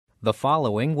The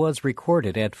following was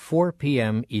recorded at 4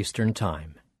 p.m. Eastern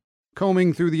Time.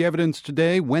 Combing through the evidence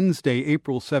today, Wednesday,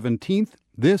 April 17th,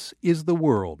 this is The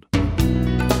World.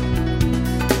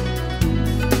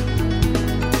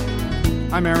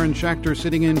 I'm Aaron Schachter,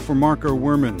 sitting in for Marco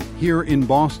Werman. Here in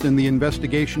Boston, the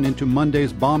investigation into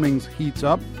Monday's bombings heats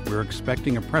up. We're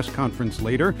expecting a press conference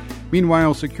later.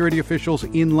 Meanwhile, security officials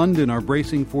in London are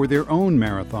bracing for their own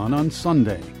marathon on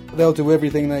Sunday. They'll do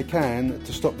everything they can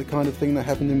to stop the kind of thing that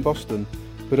happened in Boston.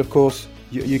 But of course,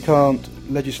 you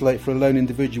can't legislate for a lone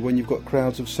individual when you've got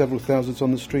crowds of several thousands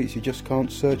on the streets. You just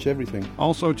can't search everything.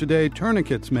 Also today,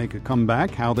 tourniquets make a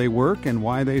comeback, how they work and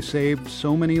why they saved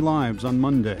so many lives on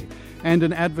Monday. And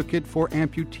an advocate for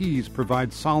amputees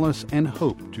provides solace and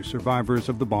hope to survivors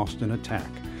of the Boston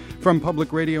attack. From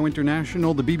Public Radio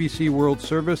International, the BBC World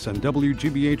Service, and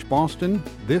WGBH Boston,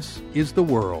 this is The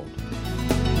World.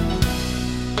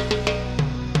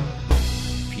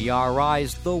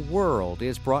 PRI's The World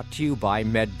is brought to you by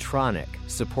Medtronic,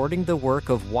 supporting the work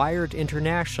of Wired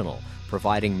International,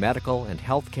 providing medical and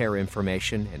healthcare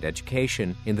information and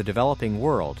education in the developing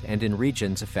world and in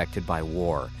regions affected by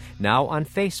war. Now on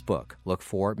Facebook, look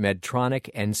for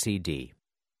Medtronic NCD.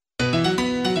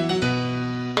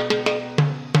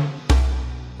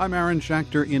 I'm Aaron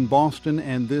Schachter in Boston,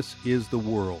 and this is The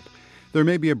World. There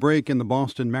may be a break in the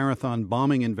Boston Marathon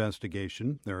bombing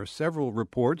investigation. There are several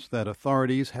reports that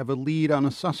authorities have a lead on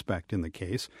a suspect in the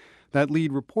case. That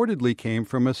lead reportedly came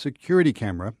from a security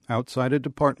camera outside a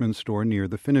department store near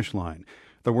the finish line.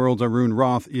 The World's Arun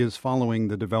Roth is following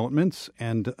the developments.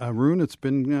 And Arun, it's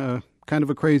been kind of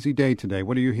a crazy day today.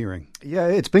 What are you hearing? Yeah,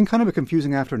 it's been kind of a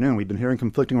confusing afternoon. We've been hearing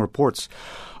conflicting reports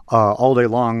all day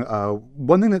long.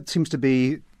 One thing that seems to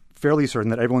be fairly certain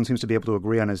that everyone seems to be able to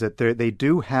agree on is that they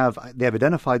have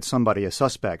identified somebody, a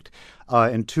suspect,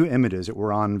 in two images that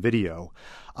were on video.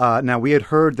 Now, we had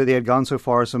heard that they had gone so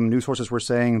far, some news sources were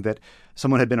saying that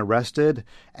someone had been arrested,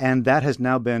 and that has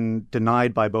now been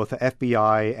denied by both the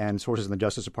FBI and sources in the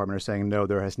Justice Department are saying, no,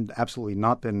 there has absolutely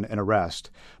not been an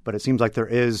arrest. But it seems like there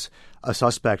is a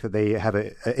suspect that they have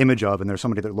an image of, and there's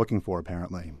somebody they're looking for,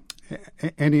 apparently.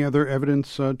 Any other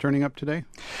evidence turning up today?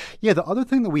 Yeah, the other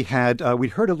thing that we had,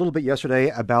 we'd heard a little bit yesterday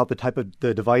about the type of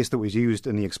the device that was used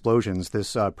in the explosions,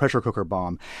 this pressure cooker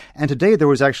bomb. And today there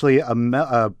was actually a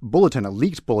bulletin, a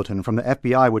leaked bulletin from the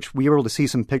FBI, which we were able to see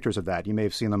some pictures of that. You may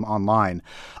have seen them online.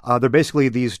 They're basically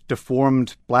these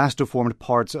blast-deformed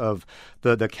parts of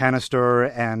the canister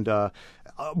and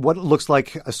what looks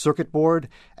like a circuit board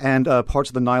and parts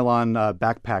of the nylon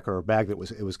backpack or bag that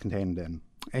it was contained in.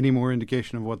 Any more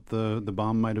indication of what the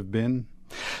bomb might have been?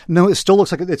 No, it still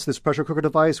looks like it's this pressure cooker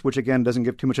device, which, again, doesn't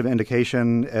give too much of an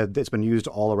indication. It's been used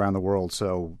all around the world,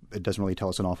 so it doesn't really tell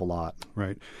us an awful lot.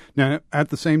 Right. Now, at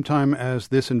the same time as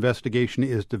this investigation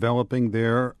is developing,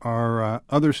 there are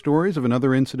other stories of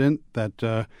another incident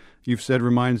that you've said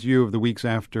reminds you of the weeks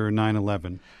after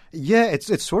 9/11. Yeah,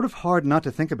 it's sort of hard not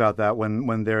to think about that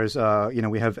when there's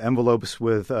we have envelopes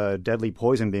with deadly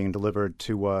poison being delivered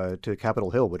to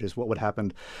Capitol Hill, which is what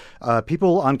happened.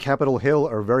 People on Capitol Hill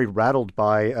are very rattled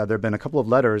by there have been a couple of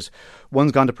letters.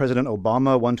 One's gone to President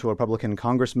Obama, one to a Republican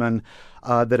congressman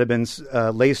that have been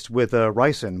laced with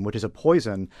ricin, which is a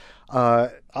poison.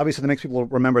 Obviously, that makes people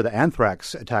remember the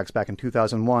anthrax attacks back in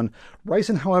 2001.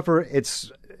 Ricin, however,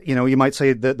 it's you might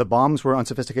say that the bombs were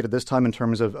unsophisticated this time in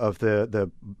terms of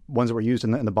the ones that were used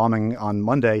in the bombing on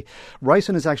Monday.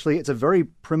 Ricin is actually, it's a very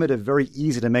primitive, very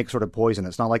easy to make sort of poison.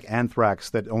 It's not like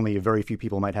anthrax that only very few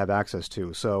people might have access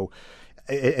to. So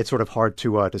it's sort of hard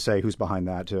to say who's behind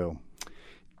that too.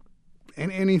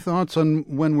 Any thoughts on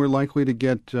when we're likely to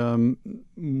get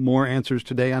more answers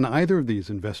today on either of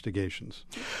these investigations?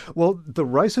 Well, the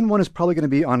ricin one is probably going to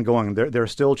be ongoing. They're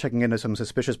still checking into some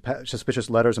suspicious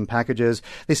letters and packages.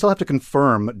 They still have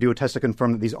to do a test to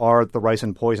confirm that these are the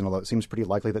ricin poison, although it seems pretty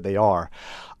likely that they are.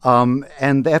 And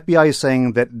the FBI is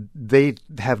saying that they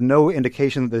have no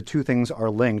indication that the two things are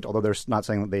linked, although they're not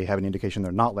saying that they have any indication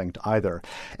they're not linked either.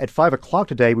 At 5 o'clock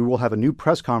today, we will have a new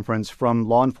press conference from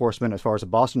law enforcement as far as the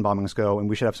Boston bombings go, and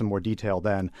we should have some more detail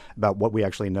then about what we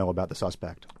actually know about the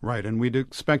suspect. Right, and we'd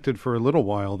expected for a little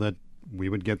while that we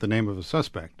would get the name of a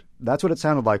suspect. That's what it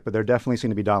sounded like, but they're definitely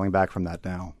seem to be dialing back from that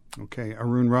now. Okay,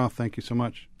 Arun Roth, thank you so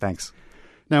much. Thanks.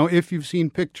 Now, if you've seen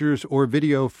pictures or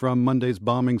video from Monday's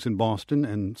bombings in Boston,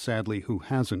 and sadly who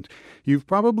hasn't, you've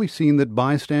probably seen that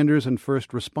bystanders and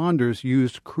first responders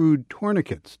used crude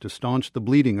tourniquets to staunch the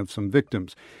bleeding of some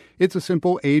victims. It's a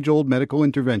simple age-old medical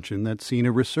intervention that's seen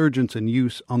a resurgence in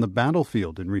use on the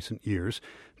battlefield in recent years.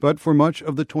 But for much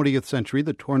of the 20th century,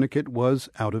 the tourniquet was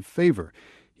out of favor.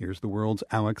 Here's the World's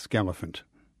Alex Gallafant.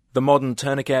 The modern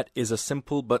tourniquet is a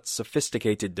simple but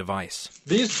sophisticated device.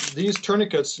 These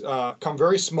tourniquets come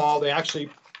very small. They actually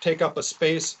take up a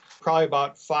space probably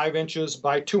about 5 inches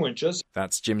by 2 inches.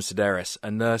 That's Jim Sedaris,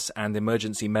 a nurse and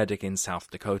emergency medic in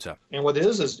South Dakota. And what it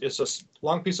is it's a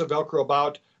long piece of Velcro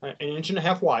about 1.5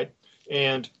 inches wide,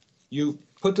 and you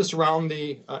put this around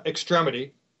the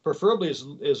extremity, preferably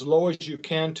as low as you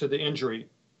can to the injury,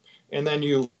 and then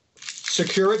you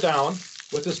secure it down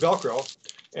with this Velcro,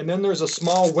 and then there's a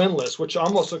small windlass, which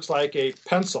almost looks like a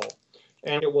pencil,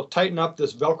 and it will tighten up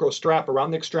this Velcro strap around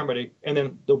the extremity, and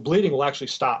then the bleeding will actually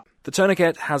stop. The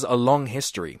tourniquet has a long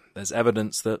history. There's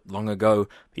evidence that long ago,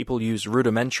 people used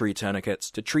rudimentary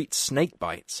tourniquets to treat snake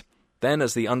bites. Then,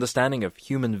 as the understanding of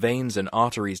human veins and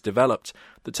arteries developed,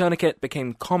 the tourniquet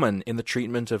became common in the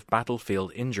treatment of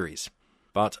battlefield injuries.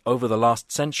 But over the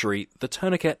last century, the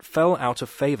tourniquet fell out of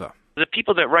favor. The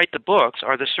people that write the books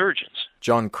are the surgeons.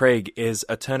 John Craig is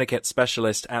a tourniquet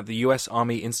specialist at the U.S.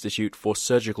 Army Institute for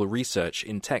Surgical Research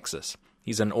in Texas.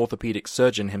 He's an orthopedic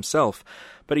surgeon himself,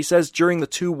 but he says during the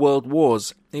 2 world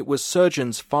wars, it was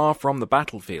surgeons far from the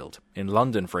battlefield, in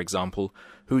London for example,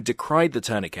 who decried the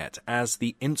tourniquet as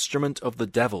the instrument of the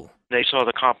devil. They saw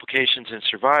the complications in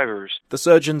survivors. The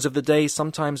surgeons of the day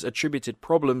sometimes attributed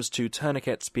problems to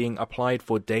tourniquets being applied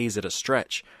for days at a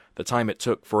stretch, the time it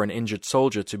took for an injured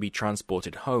soldier to be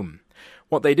transported home.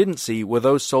 What they didn't see were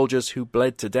those soldiers who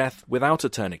bled to death without a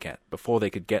tourniquet before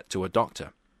they could get to a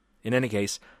doctor. In any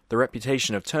case, the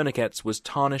reputation of tourniquets was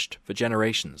tarnished for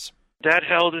generations. That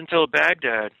held until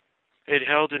Baghdad. It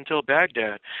held until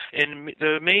Baghdad. And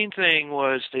the main thing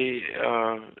was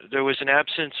there was an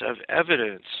absence of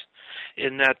evidence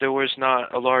in that there was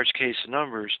not a large case of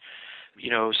numbers. You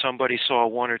know, somebody saw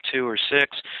 1 or 2 or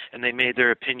 6, and they made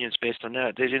their opinions based on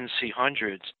that. They didn't see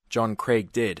hundreds. John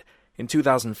Craig did. In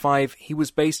 2005, he was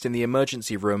based in the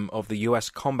emergency room of the U.S.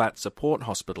 Combat Support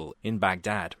Hospital in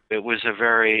Baghdad. It was a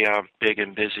very big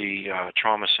and busy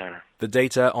trauma center. The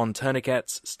data on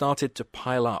tourniquets started to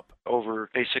pile up. Over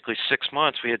basically 6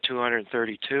 months, we had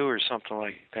 232 or something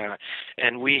like that.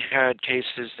 And we had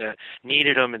cases that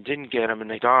needed them and didn't get them, and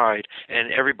they died.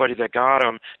 And everybody that got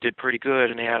them did pretty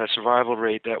good, and they had a survival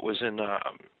rate that was in the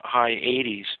high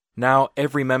 80s. Now,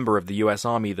 every member of the U.S.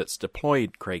 Army that's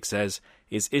deployed, Craig says,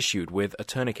 is issued with a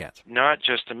tourniquet. Not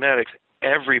just the medics,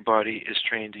 everybody is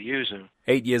trained to use them.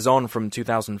 8 years on from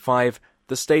 2005,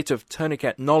 the state of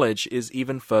tourniquet knowledge is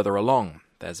even further along.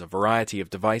 There's a variety of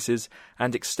devices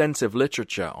and extensive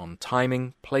literature on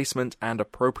timing, placement, and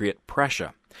appropriate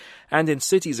pressure. And in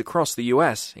cities across the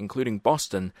U.S., including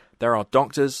Boston, there are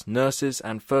doctors, nurses,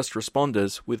 and first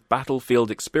responders with battlefield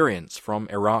experience from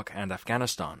Iraq and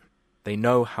Afghanistan. They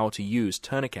know how to use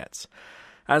tourniquets.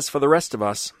 As for the rest of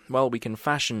us, well, we can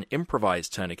fashion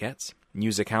improvised tourniquets.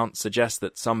 News accounts suggest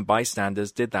that some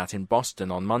bystanders did that in Boston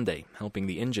on Monday, helping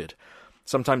the injured.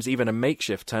 Sometimes even a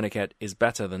makeshift tourniquet is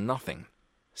better than nothing.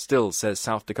 Still, says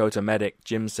South Dakota medic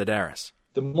Jim Sedaris,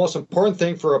 the most important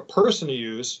thing for a person to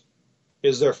use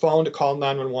is their phone to call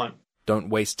 911. Don't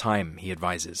waste time, he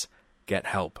advises. Get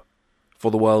help.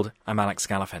 For The World, I'm Alex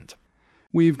Gallafent.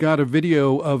 We've got a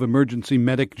video of emergency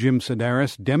medic Jim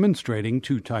Sedaris demonstrating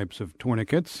 2 types of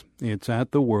tourniquets. It's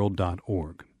at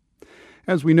theworld.org.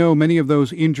 As we know, many of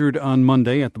those injured on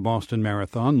Monday at the Boston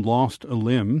Marathon lost a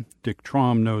limb. Dick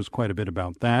Traum knows quite a bit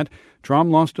about that.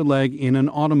 Traum lost a leg in an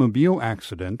automobile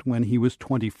accident when he was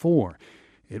 24.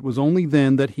 It was only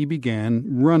then that he began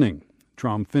running.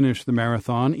 Traum finished the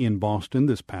marathon in Boston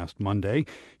this past Monday.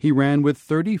 He ran with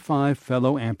 35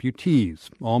 fellow amputees,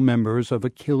 all members of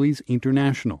Achilles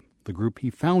International, the group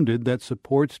he founded that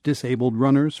supports disabled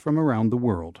runners from around the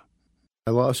world.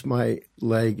 I lost my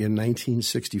leg in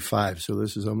 1965, so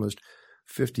this is almost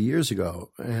 50 years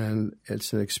ago, and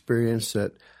it's an experience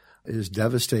that is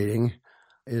devastating.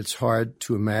 It's hard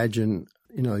to imagine,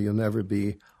 you'll never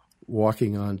be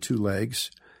walking on 2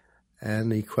 legs.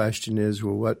 And the question is,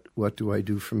 well, what do I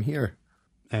do from here?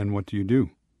 And what do you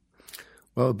do?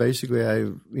 Well, basically,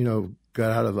 I,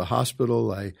 got out of the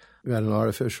hospital. I got an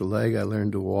artificial leg. I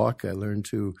learned to walk. I learned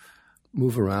to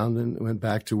move around and went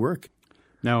back to work.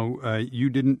 Now, you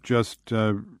didn't just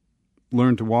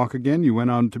learn to walk again. You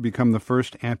went on to become the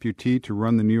first amputee to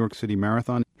run the New York City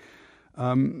Marathon.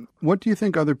 What do you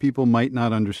think other people might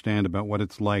not understand about what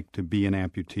it's like to be an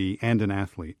amputee and an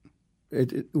athlete?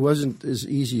 It wasn't as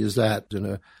easy as that. And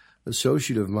an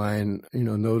associate of mine,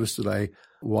 noticed that I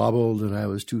wobbled and I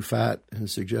was too fat and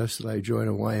suggested I join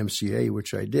a YMCA,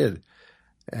 which I did.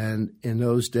 And in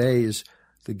those days,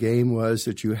 the game was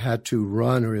that you had to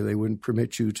run or they wouldn't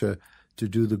permit you to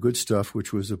do the good stuff,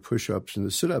 which was the push-ups and the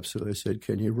sit-ups. So they said,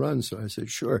 can you run? So I said,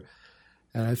 sure.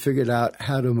 And I figured out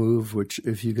how to move, which,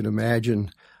 if you can imagine,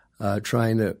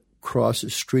 trying to cross a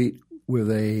street with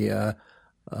a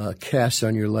cast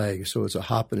on your leg. So it's a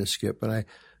hop and a skip. And I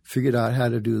figured out how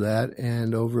to do that.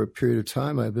 And over a period of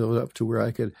time, I built up to where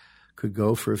I could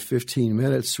go for 15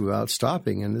 minutes without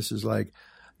stopping. And this is like,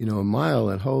 a mile.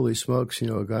 And holy smokes,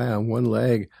 a guy on one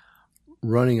leg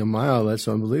running a mile, that's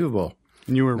unbelievable.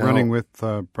 And you were running with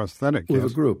prosthetic, with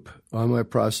yes? a group on my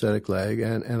prosthetic leg.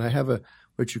 And I have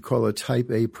what you call a type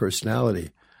A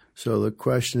personality. So the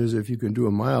question is, if you can do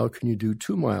a mile, can you do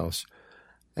 2 miles?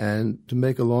 And to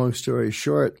make a long story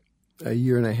short, a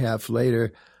year and a half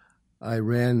later, I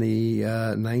ran the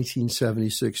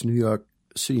 1976 New York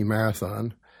City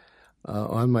Marathon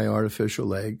on my artificial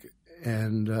leg,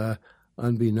 and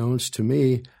unbeknownst to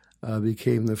me,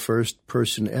 became the first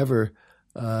person ever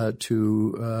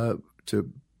to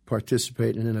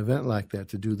participate in an event like that,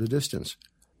 to do the distance.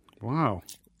 Wow.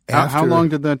 How long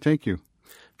did that take you?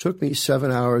 Took me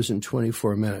 7 hours and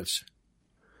 24 minutes.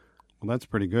 Well, that's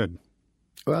pretty good.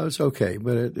 Well, it's okay,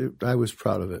 but I was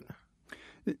proud of it.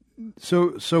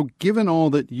 So given all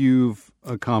that you've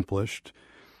accomplished,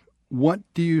 what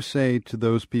do you say to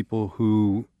those people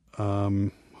who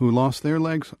lost their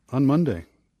legs on Monday?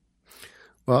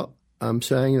 Well, I'm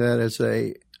saying that it's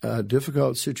a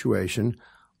difficult situation,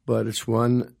 but it's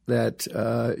one that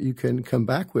you can come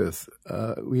back with.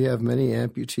 We have many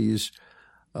amputees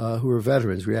who are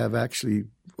veterans. We have actually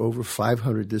over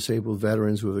 500 disabled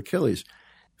veterans with Achilles.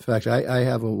 In fact, I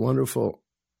have a wonderful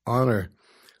honor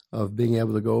of being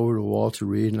able to go over to Walter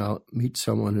Reed, and I'll meet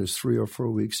someone who's 3 or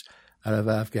 4 weeks out of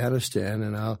Afghanistan,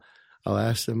 and I'll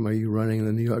ask them, "Are you running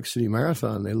the New York City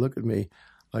Marathon?" They look at me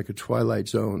like a Twilight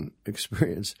Zone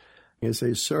experience. And they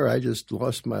say, "Sir, I just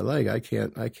lost my leg. I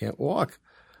can't walk."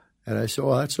 And I say,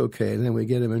 "Oh, that's okay." And then we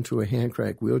get them into a hand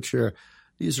crank wheelchair.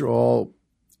 These are all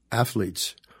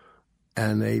athletes,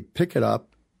 and they pick it up.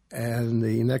 And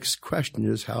the next question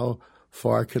is, how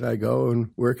far can I go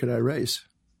and where can I race?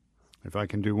 If I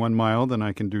can do 1 mile, then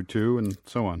I can do 2, and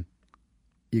so on.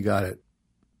 You got it.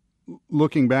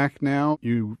 Looking back now,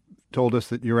 you told us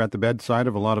that you're at the bedside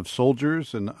of a lot of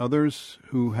soldiers and others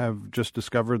who have just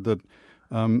discovered that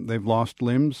they've lost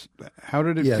limbs. How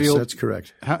did it feel? Yes, that's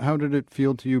correct. How did it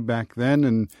feel to you back then?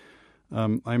 And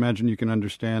I imagine you can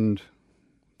understand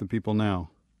the people now.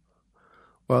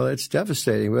 Well, it's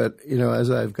devastating, but,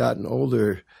 as I've gotten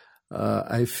older,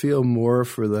 I feel more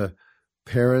for the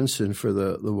parents and for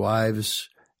the wives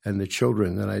and the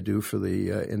children than I do for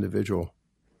the individual.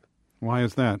 Why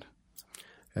is that?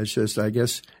 It's just, I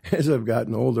guess, as I've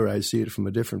gotten older, I see it from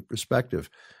a different perspective.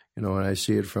 And I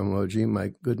see it from, oh, gee,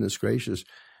 my goodness gracious,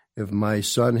 if my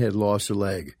son had lost a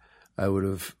leg, I would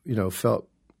have, felt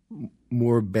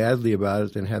more badly about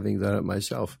it than having done it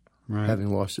myself, right.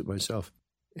 Having lost it myself.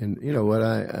 And, what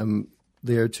I am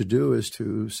there to do is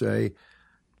to say,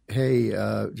 hey,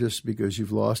 just because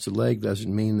you've lost a leg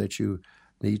doesn't mean that you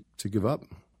need to give up.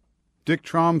 Dick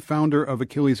Traum, founder of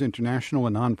Achilles International,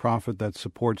 a nonprofit that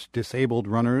supports disabled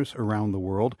runners around the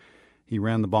world. He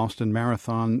ran the Boston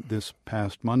Marathon this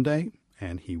past Monday,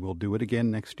 and he will do it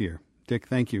again next year. Dick,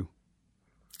 thank you.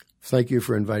 Thank you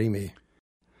for inviting me.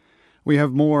 We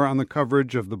have more on the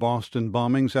coverage of the Boston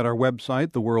bombings at our website,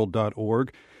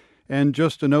 theworld.org. And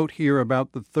just a note here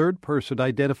about the third person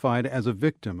identified as a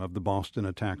victim of the Boston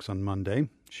attacks on Monday.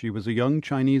 She was a young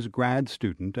Chinese grad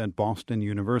student at Boston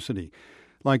University.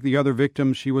 Like the other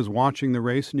victims, she was watching the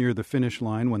race near the finish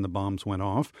line when the bombs went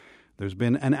off. There's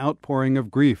been an outpouring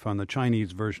of grief on the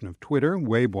Chinese version of Twitter,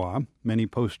 Weibo. Many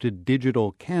posted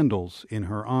digital candles in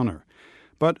her honor.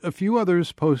 But a few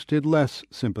others posted less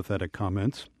sympathetic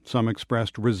comments. Some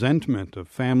expressed resentment of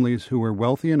families who were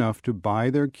wealthy enough to buy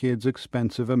their kids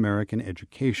expensive American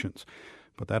educations.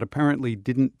 But that apparently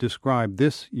didn't describe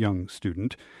this young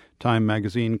student. Time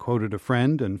magazine quoted a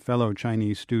friend and fellow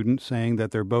Chinese student saying that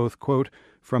they're both, quote,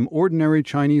 from ordinary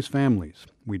Chinese families.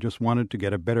 We just wanted to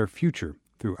get a better future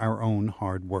through our own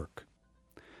hard work.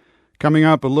 Coming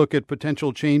up, a look at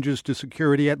potential changes to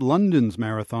security at London's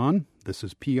marathon. This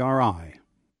is PRI.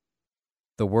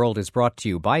 The World is brought to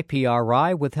you by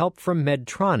PRI with help from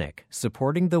Medtronic,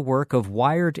 supporting the work of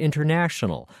Wired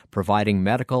International, providing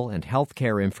medical and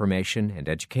healthcare information and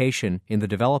education in the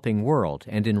developing world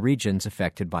and in regions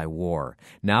affected by war.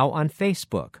 Now on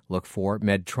Facebook, look for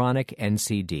Medtronic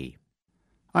NCD.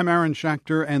 I'm Aaron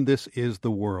Schachter, and this is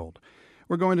The World.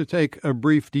 We're going to take a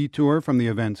brief detour from the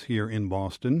events here in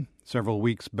Boston. Several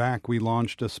weeks back, we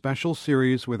launched a special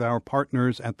series with our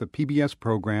partners at the PBS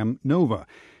program Nova.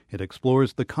 It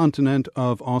explores the continent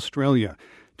of Australia.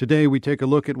 Today, we take a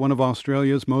look at one of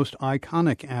Australia's most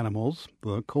iconic animals,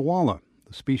 the koala.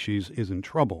 The species is in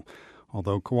trouble.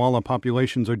 Although koala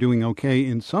populations are doing okay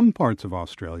in some parts of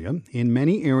Australia, in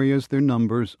many areas their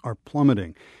numbers are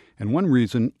plummeting. And one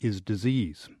reason is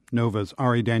disease. Nova's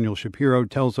Ari Daniel Shapiro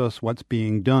tells us what's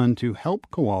being done to help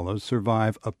koalas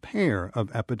survive a pair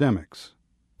of epidemics.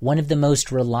 One of the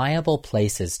most reliable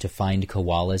places to find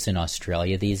koalas in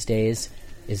Australia these days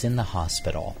is in the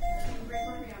hospital.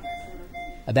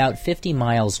 About 50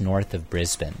 miles north of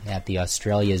Brisbane, at the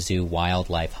Australia Zoo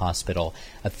Wildlife Hospital,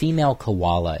 a female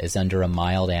koala is under a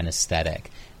mild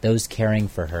anesthetic. Those caring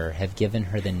for her have given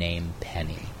her the name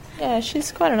Penny. Yeah,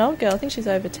 she's quite an old girl. I think she's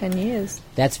over 10 years.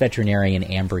 That's veterinarian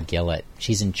Amber Gillett.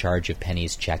 She's in charge of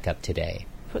Penny's checkup today.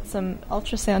 Put some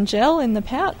ultrasound gel in the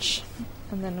pouch,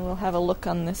 and then we'll have a look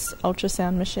on this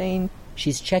ultrasound machine.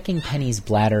 She's checking Penny's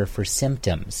bladder for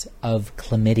symptoms of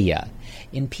chlamydia.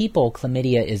 In people,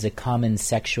 chlamydia is a common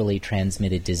sexually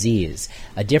transmitted disease.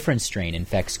 A different strain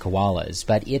infects koalas,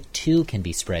 but it too can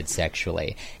be spread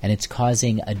sexually, and it's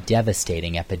causing a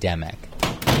devastating epidemic.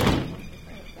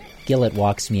 Gillett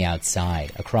walks me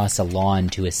outside, across a lawn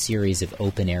to a series of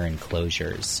open-air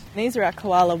enclosures. These are our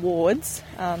koala wards.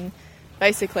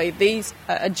 Basically, these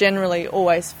are generally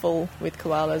always full with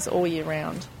koalas all year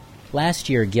round. Last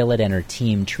year, Gillett and her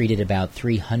team treated about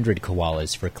 300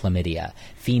 koalas for chlamydia,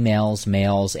 females,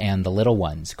 males, and the little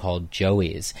ones, called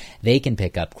joeys. They can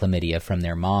pick up chlamydia from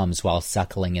their moms while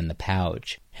suckling in the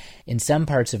pouch. In some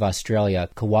parts of Australia,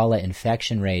 koala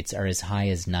infection rates are as high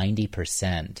as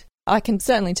 90%. I can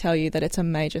certainly tell you that it's a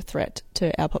major threat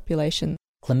to our population.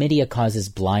 Chlamydia causes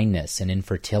blindness and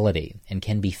infertility and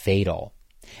can be fatal.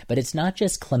 But it's not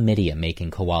just chlamydia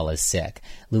making koalas sick.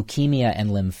 Leukemia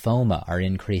and lymphoma are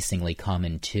increasingly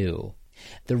common too.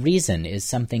 The reason is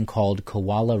something called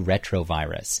koala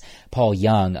retrovirus. Paul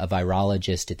Young, a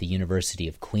virologist at the University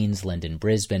of Queensland in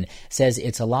Brisbane, says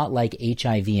it's a lot like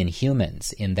HIV in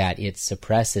humans in that it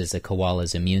suppresses a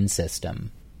koala's immune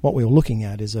system. What we're looking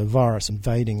at is a virus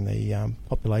invading the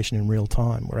population in real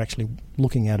time. We're actually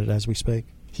looking at it as we speak.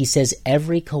 He says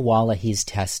every koala he's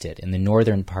tested in the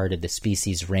northern part of the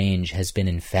species range has been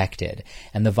infected,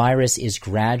 and the virus is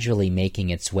gradually making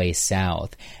its way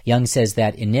south. Young says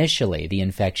that initially the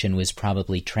infection was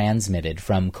probably transmitted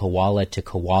from koala to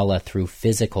koala through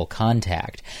physical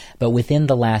contact, but within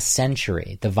the last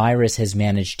century, the virus has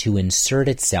managed to insert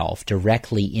itself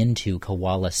directly into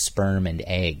koala sperm and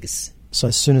eggs. So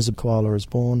as soon as a koala is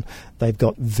born, they've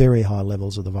got very high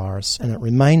levels of the virus, and it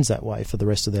remains that way for the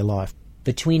rest of their life.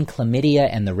 Between chlamydia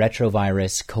and the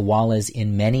retrovirus, koalas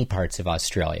in many parts of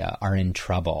Australia are in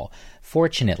trouble.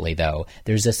 Fortunately, though,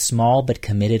 there's a small but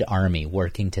committed army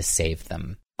working to save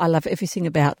them. I love everything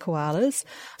about koalas,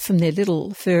 from their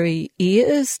little furry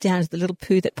ears down to the little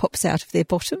poo that pops out of their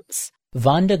bottoms.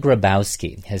 Wanda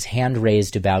Grabowski has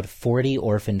hand-raised about 40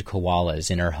 orphaned koalas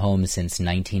in her home since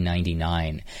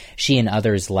 1999. She and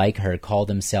others like her call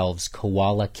themselves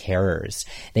koala carers.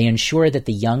 They ensure that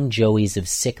the young joeys of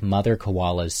sick mother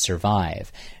koalas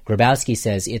survive. Grabowski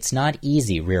says it's not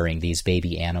easy rearing these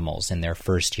baby animals in their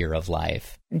first year of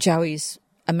life. Joeys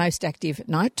are most active at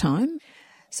night time,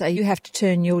 so you have to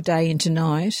turn your day into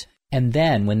night. And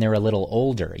then, when they're a little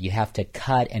older, you have to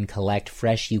cut and collect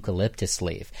fresh eucalyptus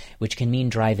leaf, which can mean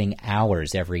driving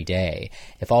hours every day.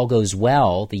 If all goes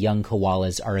well, the young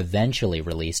koalas are eventually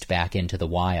released back into the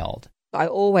wild. I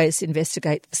always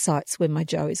investigate the sites where my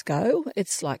joeys go.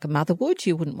 It's like a mother would.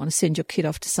 You wouldn't want to send your kid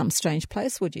off to some strange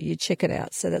place, would you? You'd check it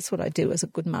out. So that's what I do as a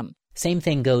good mum. Same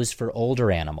thing goes for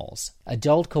older animals.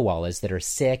 Adult koalas that are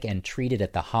sick and treated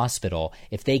at the hospital,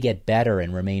 if they get better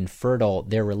and remain fertile,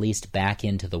 they're released back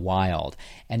into the wild.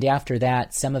 And after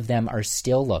that, some of them are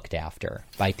still looked after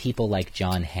by people like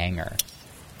John Hanger.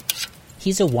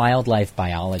 He's a wildlife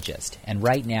biologist, and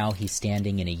right now he's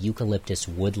standing in a eucalyptus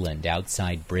woodland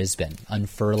outside Brisbane,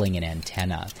 unfurling an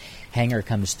antenna. Hanger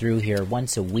comes through here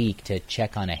once a week to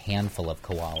check on a handful of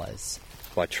koalas.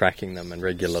 By tracking them and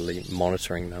regularly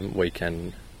monitoring them, we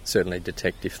can certainly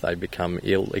detect if they become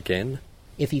ill again.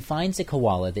 If he finds a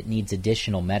koala that needs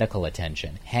additional medical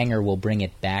attention, Hanger will bring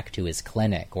it back to his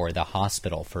clinic or the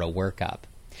hospital for a workup.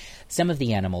 Some of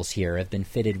the animals here have been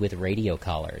fitted with radio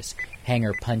collars.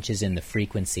 Hanger punches in the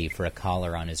frequency for a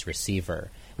collar on his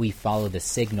receiver. We follow the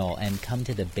signal and come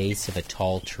to the base of a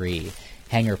tall tree.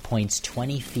 Hanger points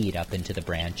 20 feet up into the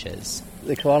branches.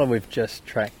 The koala we've just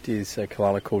tracked is a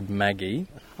koala called Maggie.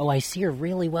 Oh, I see her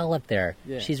really well up there.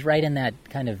 Yeah. She's right in that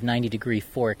kind of 90-degree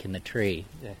fork in the tree,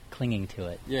 clinging to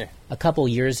it. Yeah. A couple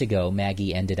years ago,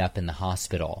 Maggie ended up in the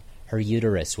hospital. Her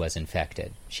uterus was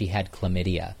infected. She had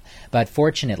chlamydia. But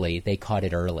fortunately, they caught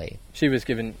it early. She was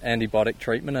given antibiotic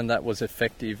treatment, and that was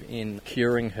effective in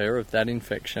curing her of that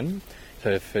infection.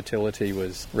 Her fertility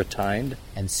was retained.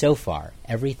 And so far,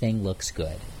 everything looks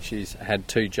good. She's had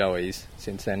 2 joeys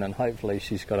since then, and hopefully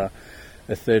she's got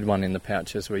a third one in the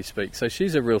pouch as we speak. So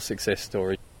she's a real success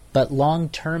story. But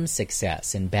long-term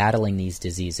success in battling these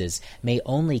diseases may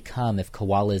only come if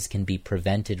koalas can be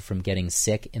prevented from getting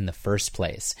sick in the first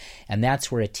place. And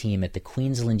that's where a team at the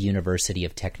Queensland University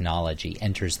of Technology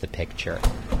enters the picture.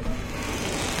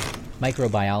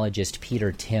 Microbiologist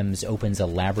Peter Timms opens a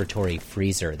laboratory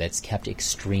freezer that's kept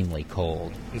extremely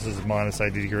cold. This is minus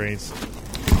 80 degrees.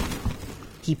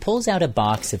 He pulls out a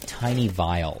box of tiny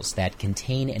vials that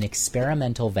contain an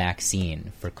experimental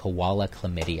vaccine for koala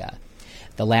chlamydia.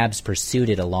 The labs pursued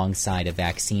it alongside a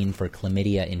vaccine for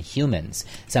chlamydia in humans,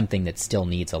 something that still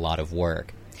needs a lot of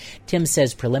work. Tim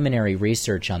says preliminary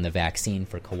research on the vaccine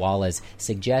for koalas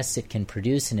suggests it can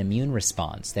produce an immune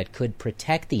response that could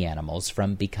protect the animals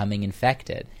from becoming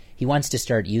infected. He wants to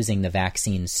start using the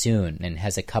vaccine soon and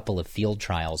has a couple of field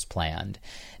trials planned.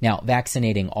 Now,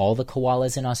 vaccinating all the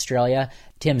koalas in Australia,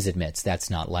 Timms admits that's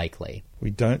not likely.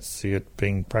 We don't see it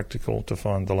being practical to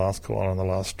find the last koala and the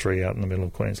last tree out in the middle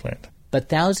of Queensland. But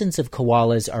thousands of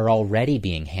koalas are already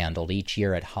being handled each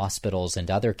year at hospitals and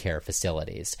other care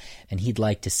facilities, and he'd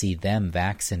like to see them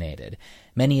vaccinated.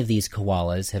 Many of these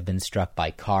koalas have been struck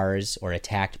by cars or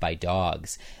attacked by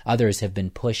dogs. Others have been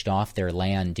pushed off their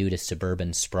land due to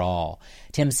suburban sprawl.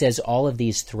 Tim says all of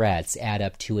these threats add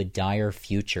up to a dire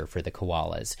future for the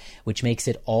koalas, which makes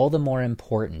it all the more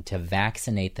important to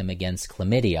vaccinate them against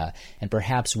chlamydia and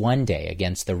perhaps one day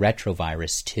against the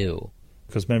retrovirus too.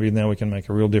 Because maybe now we can make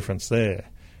a real difference there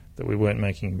that we weren't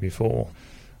making before.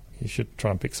 You should try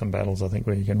and pick some battles, I think,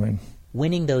 where you can win.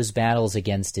 Winning those battles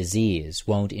against disease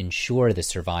won't ensure the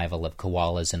survival of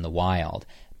koalas in the wild,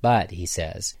 but, he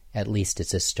says, at least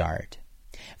it's a start.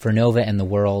 For Nova and the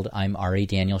World, I'm Ari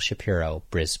Daniel Shapiro,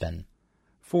 Brisbane.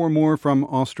 For more from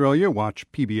Australia, watch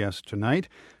PBS Tonight.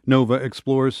 Nova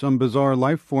explores some bizarre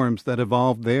life forms that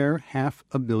evolved there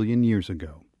 500 million years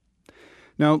ago.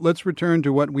 Now, let's return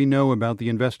to what we know about the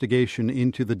investigation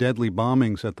into the deadly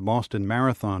bombings at the Boston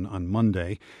Marathon on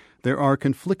Monday. There are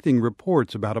conflicting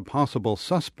reports about a possible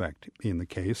suspect in the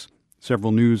case.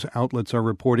 Several news outlets are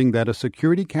reporting that a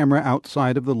security camera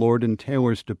outside of the Lord &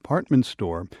 Taylor's department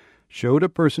store showed a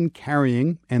person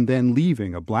carrying and then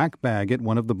leaving a black bag at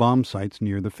one of the bomb sites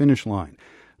near the finish line.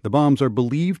 The bombs are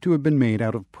believed to have been made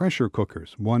out of pressure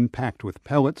cookers, one packed with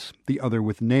pellets, the other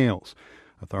with nails.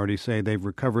 Authorities say they've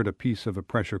recovered a piece of a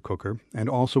pressure cooker and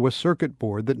also a circuit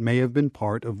board that may have been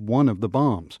part of one of the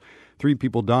bombs. 3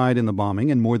 people died in the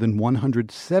bombing and more than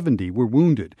 170 were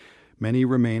wounded. Many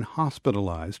remain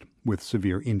hospitalized with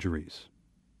severe injuries.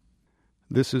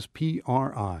 This is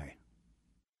PRI.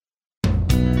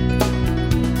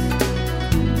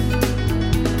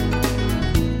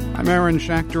 I'm Aaron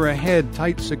Schachter. Ahead,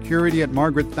 tight security at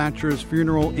Margaret Thatcher's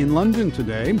funeral in London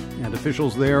today, and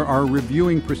officials there are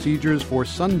reviewing procedures for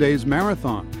Sunday's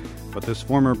marathon. But this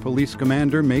former police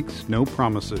commander makes no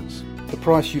promises. The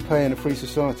price you pay in a free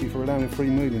society for allowing free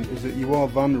movement is that you are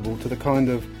vulnerable to the kind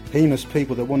of heinous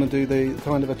people that want to do the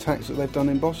kind of attacks that they've done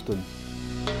in Boston.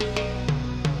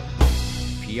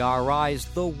 PRI's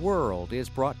The World is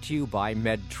brought to you by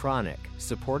Medtronic,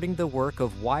 supporting the work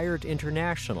of Wired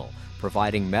International,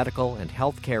 providing medical and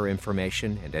healthcare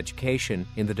information and education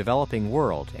in the developing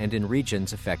world and in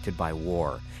regions affected by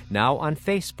war. Now on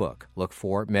Facebook, look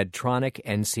for Medtronic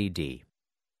NCD.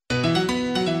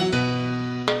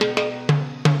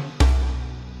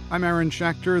 I'm Aaron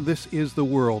Schachter. This is The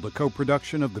World, a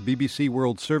co-production of the BBC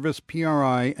World Service,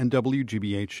 PRI, and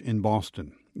WGBH in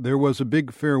Boston. There was a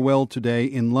big farewell today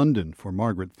in London for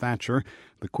Margaret Thatcher.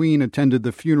 The Queen attended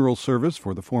the funeral service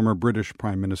for the former British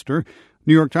Prime Minister.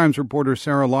 New York Times reporter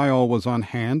Sarah Lyall was on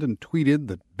hand and tweeted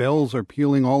that bells are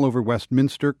pealing all over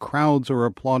Westminster. Crowds are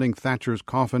applauding Thatcher's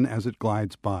coffin as it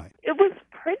glides by. It was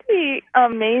pretty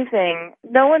amazing.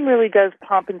 No one really does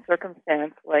pomp and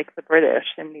circumstance like the British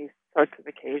in these sorts of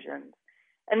occasions.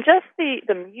 And just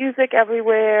the music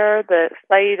everywhere, the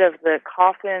sight of the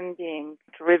coffin being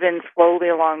driven slowly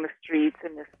along the streets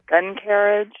in this gun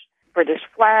carriage, British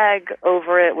flag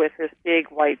over it with this big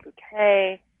white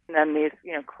bouquet, and then these,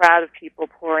 crowd of people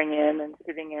pouring in and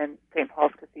sitting in St.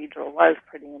 Paul's Cathedral was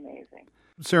pretty amazing.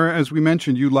 Sarah, as we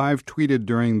mentioned, you live tweeted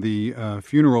during the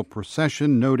funeral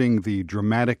procession, noting the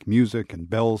dramatic music and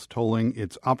bells tolling.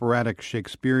 It's operatic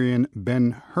Shakespearean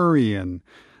Ben-Hurian.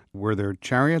 Were there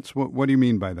chariots? What do you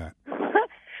mean by that?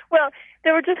 Well,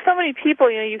 there were just so many people.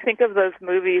 You think of those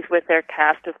movies with their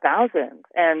cast of thousands,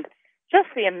 and just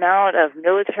the amount of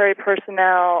military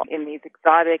personnel in these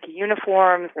exotic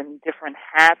uniforms and different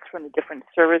hats from the different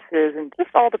services, and just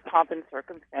all the pomp and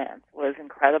circumstance was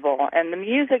incredible. And the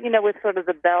music, with sort of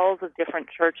the bells of different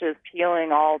churches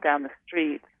pealing all down the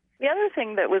streets. The other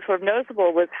thing that was sort of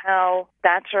noticeable was how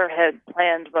Thatcher had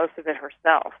planned most of it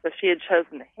herself. So she had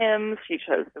chosen the hymns, she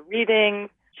chose the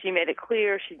readings, she made it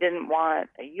clear she didn't want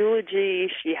a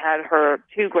eulogy. She had her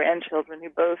two grandchildren who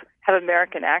both have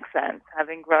American accents,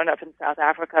 having grown up in South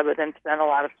Africa but then spent a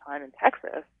lot of time in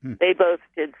Texas. They both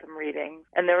did some readings.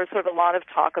 And there was sort of a lot of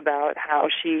talk about how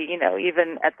she,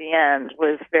 even at the end,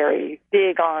 was very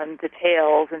big on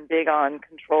details and big on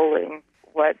controlling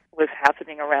what was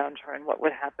happening around her and what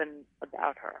would happen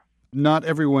about her. Not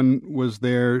everyone was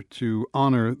there to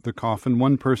honor the coffin.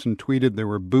 One person tweeted there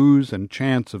were boos and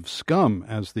chants of scum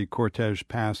as the cortege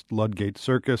passed Ludgate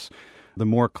Circus. The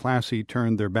more classy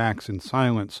turned their backs in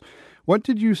silence. What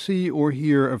did you see or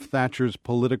hear of Thatcher's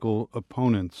political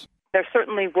opponents? There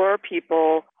certainly were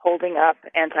people holding up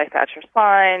anti-Thatcher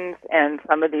signs and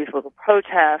some of these little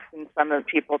protests and some of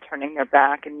the people turning their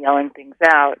back and yelling things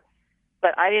out.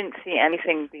 But I didn't see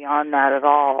anything beyond that at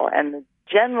all. And the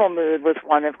general mood was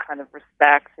one of kind of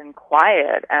respect and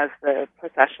quiet as the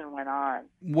procession went on.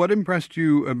 What impressed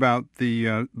you about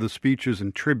the speeches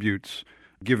and tributes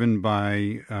given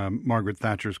by Margaret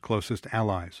Thatcher's closest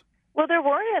allies? Well, there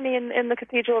weren't any in the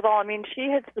cathedral at all. I mean, she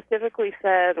had specifically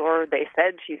said, or they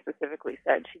said she specifically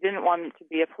said, she didn't want it to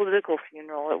be a political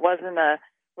funeral. It wasn't a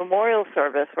memorial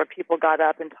service where people got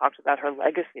up and talked about her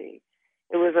legacy.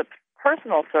 It was a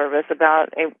personal service about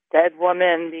a dead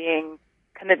woman being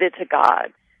committed to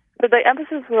God. So the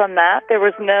emphasis was on that. There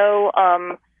was no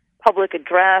public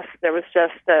address. There was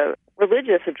just a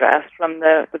religious address from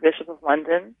the Bishop of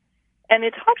London. And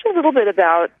it talked a little bit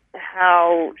about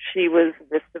how she was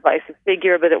this divisive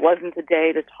figure, but it wasn't a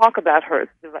day to talk about her as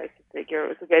a divisive figure. It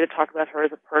was a day to talk about her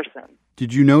as a person.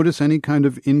 Did you notice any kind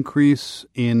of increase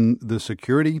in the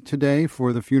security today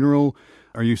for the funeral?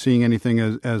 Are you seeing anything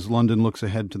as London looks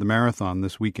ahead to the marathon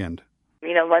this weekend?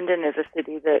 London is a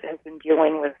city that has been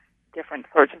dealing with different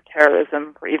sorts of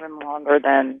terrorism for even longer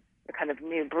than the kind of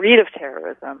new breed of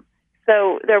terrorism.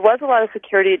 So there was a lot of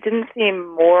security. It didn't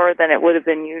seem more than it would have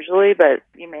been usually, but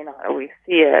you may not always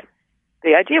see it.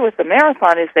 The idea with the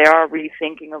marathon is they are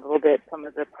rethinking a little bit some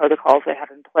of the protocols they have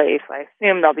in place. I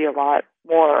assume there'll be a lot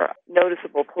more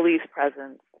noticeable police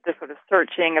presence, the sort of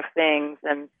searching of things,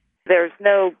 and there's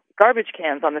no garbage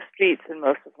cans on the streets in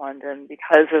most of London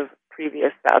because of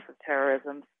previous bouts of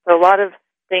terrorism. So a lot of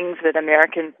things that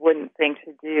Americans wouldn't think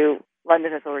to do,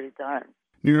 London has already done.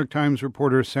 New York Times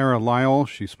reporter Sarah Lyall,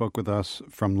 she spoke with us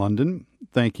from London.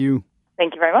 Thank you.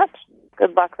 Thank you very much.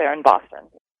 Good luck there in Boston.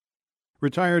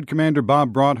 Retired Commander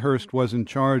Bob Broadhurst was in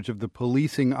charge of the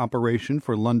policing operation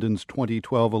for London's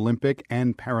 2012 Olympic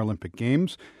and Paralympic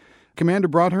Games. Commander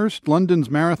Broadhurst, London's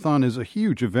marathon is a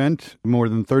huge event, more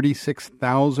than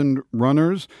 36,000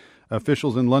 runners.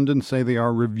 Officials in London say they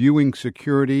are reviewing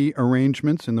security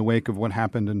arrangements in the wake of what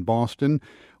happened in Boston.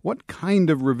 What kind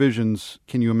of revisions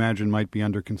can you imagine might be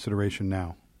under consideration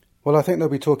now? Well, I think they'll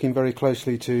be talking very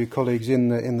closely to colleagues in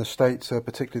the States,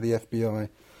 particularly the FBI.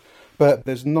 But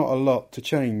there's not a lot to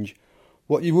change.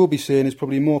 What you will be seeing is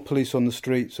probably more police on the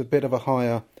streets, a bit of a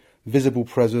higher visible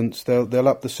presence. They'll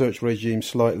up the search regime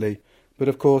slightly. But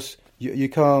of course, you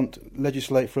can't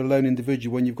legislate for a lone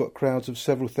individual when you've got crowds of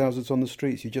several thousands on the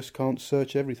streets. You just can't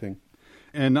search everything.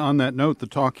 And on that note, the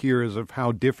talk here is of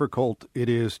how difficult it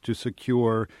is to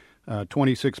secure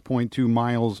 26.2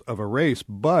 miles of a race.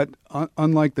 But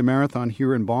unlike the marathon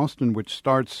here in Boston, which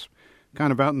starts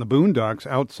kind of out in the boondocks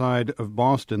outside of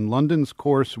Boston, London's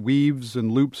course weaves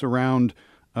and loops around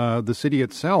the city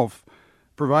itself.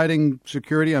 Providing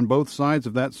security on both sides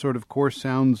of that sort of course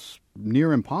sounds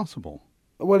near impossible.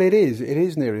 Well, it is. It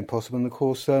is near impossible. And of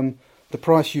course, the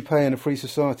price you pay in a free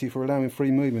society for allowing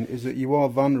free movement is that you are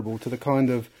vulnerable to the kind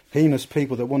of heinous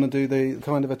people that want to do the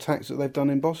kind of attacks that they've done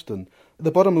in Boston.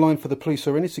 The bottom line for the police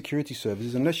or any security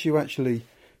services, unless you actually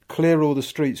clear all the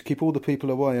streets, keep all the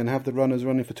people away and have the runners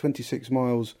running for 26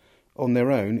 miles on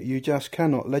their own, you just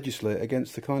cannot legislate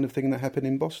against the kind of thing that happened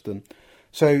in Boston.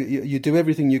 So you do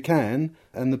everything you can,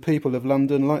 and the people of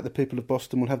London, like the people of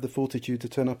Boston, will have the fortitude to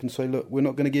turn up and say, look, we're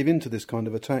not going to give in to this kind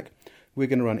of attack. We're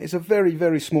going to run. It's a very,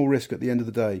 very small risk at the end of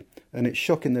the day, and it's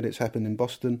shocking that it's happened in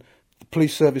Boston. The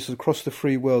police services across the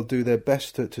free world do their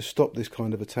best to stop this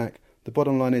kind of attack. The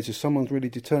bottom line is if someone's really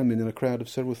determined in a crowd of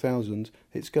several thousand,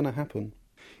 it's going to happen.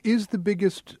 Is the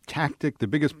biggest tactic, the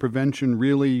biggest prevention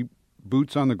really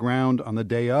boots on the ground on the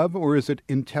day of, or is it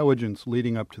intelligence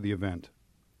leading up to the event?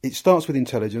 It starts with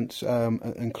intelligence,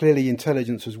 and clearly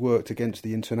intelligence has worked against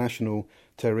the international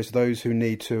terrorists, those who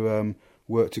need to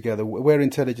work together. Where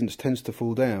intelligence tends to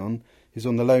fall down is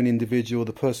on the lone individual,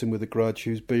 the person with a grudge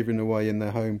who's beavering away in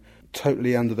their home,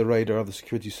 totally under the radar of the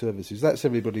security services. That's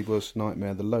everybody's worst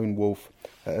nightmare, the lone wolf,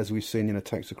 as we've seen in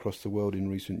attacks across the world in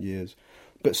recent years.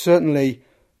 But certainly,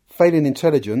 failing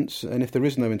intelligence, and if there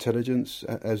is no intelligence,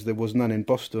 as there was none in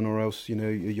Boston, or else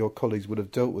your colleagues would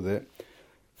have dealt with it,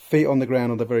 feet on the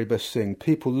ground are the very best thing.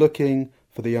 People looking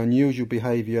for the unusual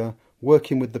behaviour,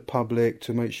 working with the public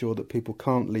to make sure that people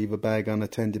can't leave a bag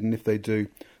unattended, and if they do,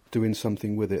 doing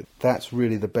something with it. That's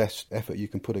really the best effort you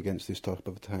can put against this type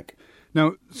of attack.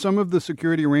 Now, some of the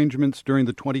security arrangements during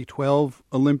the 2012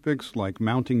 Olympics, like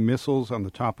mounting missiles on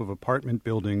the top of apartment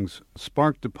buildings,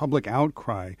 sparked a public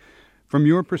outcry. From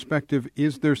your perspective,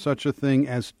 is there such a thing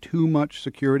as too much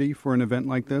security for an event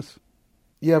like this?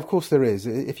 Yeah, of course there is.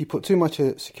 If you put too much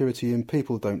security in,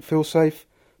 people don't feel safe,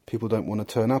 people don't want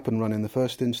to turn up and run in the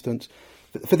first instance.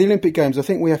 For the Olympic Games, I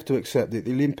think we have to accept that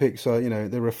the Olympics are,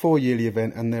 they're a 4-yearly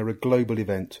event and they're a global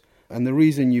event. And the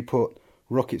reason you put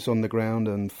rockets on the ground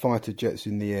and fighter jets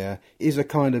in the air is a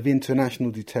kind of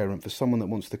international deterrent for someone that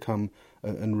wants to come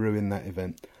and ruin that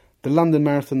event. The London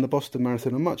Marathon, the Boston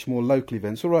Marathon are much more local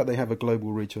events. All right, they have a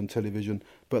global reach on television,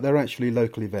 but they're actually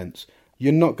local events.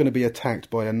 You're not going to be attacked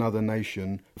by another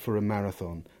nation for a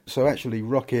marathon. So actually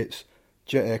rockets,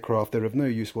 jet aircraft, they're of no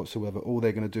use whatsoever. All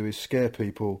they're going to do is scare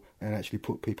people and actually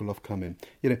put people off coming.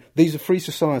 These are free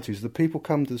societies. The people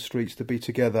come to the streets to be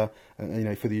together,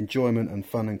 for the enjoyment and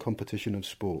fun and competition of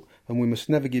sport. And we must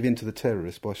never give in to the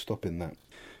terrorists by stopping that.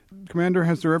 Commander,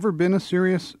 has there ever been a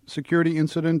serious security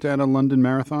incident at a London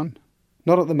marathon?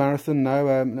 Not at the marathon,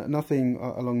 no. Nothing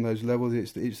along those levels.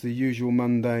 It's the usual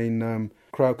mundane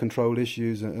crowd control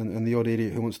issues and the odd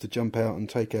idiot who wants to jump out and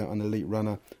take out an elite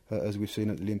runner, as we've seen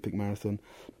at the Olympic marathon.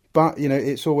 But,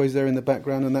 it's always there in the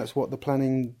background, and that's what the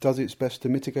planning does its best to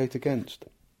mitigate against.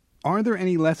 Are there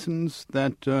any lessons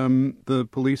that the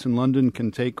police in London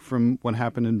can take from what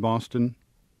happened in Boston?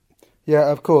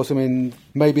 Yeah, of course.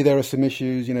 Maybe there are some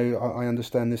issues. I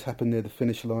understand this happened near the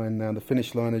finish line. Now, the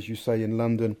finish line, as you say, in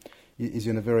London is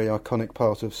in a very iconic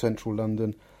part of central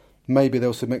London. Maybe there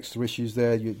were some extra issues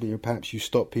there. Perhaps you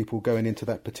stop people going into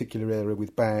that particular area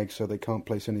with bags so they can't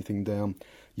place anything down.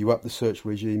 You up the search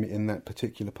regime in that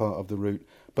particular part of the route.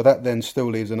 But that then still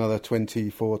leaves another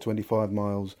 24, 25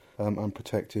 miles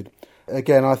unprotected.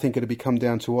 Again, I think it'll come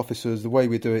down to officers. The way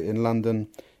we do it in London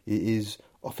is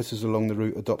officers along the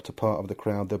route adopt a part of the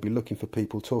crowd. They'll be looking for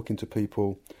people, talking to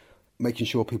people, making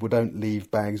sure people don't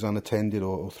leave bags unattended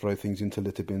or throw things into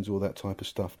litter bins, all that type of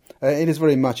stuff. It is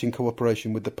very much in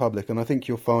cooperation with the public, and I think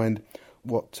you'll find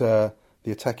what the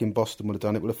attack in Boston would have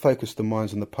done. It would have focused the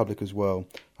minds on the public as well,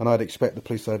 and I'd expect the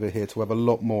police over here to have a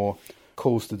lot more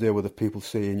calls to deal with of people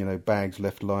seeing, bags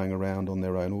left lying around on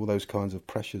their own, all those kinds of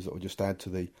pressures that will just add to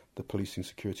the policing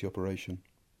security operation.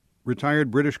 Retired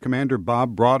British Commander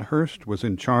Bob Broadhurst was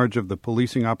in charge of the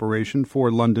policing operation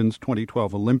for London's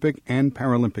 2012 Olympic and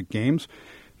Paralympic Games.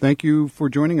 Thank you for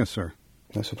joining us, sir.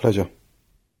 That's a pleasure.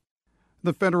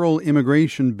 The federal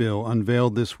immigration bill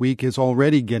unveiled this week is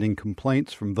already getting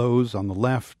complaints from those on the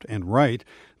left and right.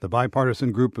 The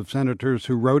bipartisan group of senators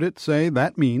who wrote it say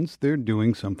that means they're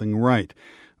doing something right.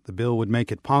 The bill would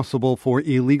make it possible for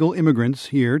illegal immigrants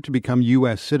here to become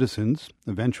U.S. citizens,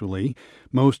 eventually.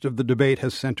 Most of the debate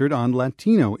has centered on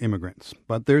Latino immigrants,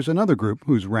 but there's another group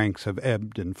whose ranks have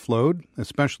ebbed and flowed,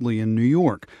 especially in New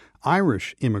York,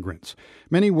 Irish immigrants.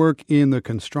 Many work in the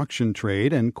construction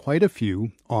trade and quite a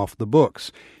few off the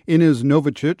books. Inez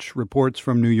Novicic reports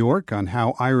from New York on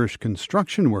how Irish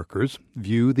construction workers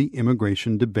view the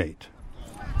immigration debate.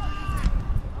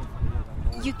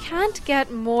 You can't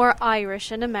get more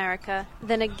Irish in America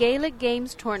than a Gaelic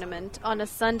Games tournament on a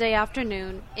Sunday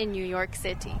afternoon in New York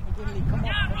City.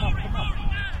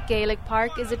 Gaelic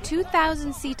Park is a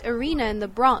 2,000-seat arena in the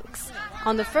Bronx,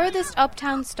 on the furthest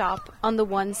uptown stop on the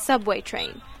 1 subway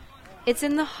train. It's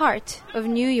in the heart of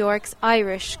New York's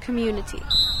Irish community.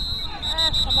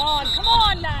 Come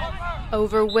on now!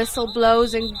 Over whistle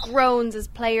blows and groans as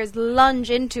players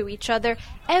lunge into each other,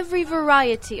 every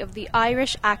variety of the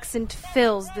Irish accent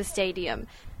fills the stadium.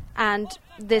 And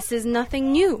this is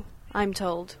nothing new, I'm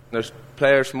told. There's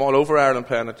players from all over Ireland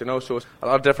playing it, so it's a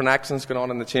lot of different accents going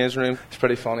on in the changing room. It's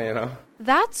pretty funny,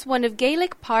 That's one of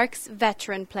Gaelic Park's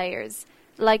veteran players.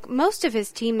 Like most of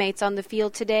his teammates on the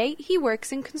field today, he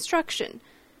works in construction.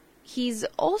 He's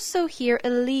also here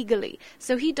illegally,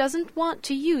 so he doesn't want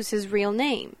to use his real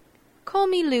name. Call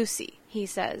me Lucy, he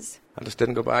says. I just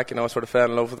didn't go back, I sort of fell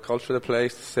in love with the culture of the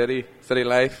place, the city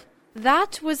life.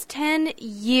 That was 10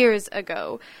 years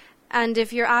ago. And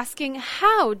if you're asking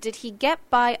how did he get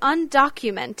by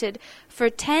undocumented for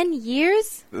 10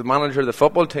 years? The manager of the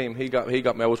football team, he got me.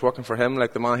 I was working for him.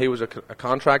 Like the man, he was a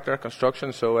contractor,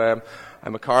 construction. So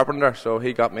I'm a carpenter. So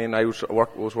he got me, and I was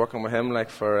working with him like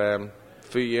for a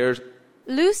few years.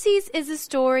 Lucy's is a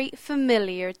story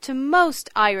familiar to most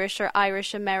Irish or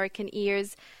Irish-American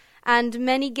ears, and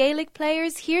many Gaelic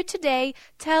players here today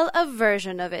tell a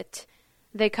version of it.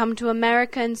 They come to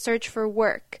America in search for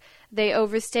work. They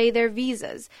overstay their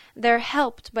visas. They're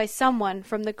helped by someone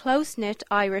from the close-knit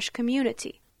Irish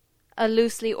community. A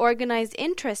loosely organized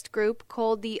interest group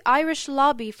called the Irish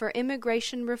Lobby for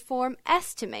Immigration Reform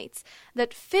estimates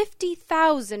that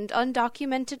 50,000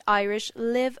 undocumented Irish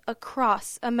live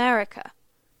across America.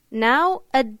 Now,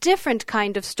 a different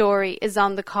kind of story is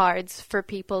on the cards for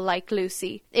people like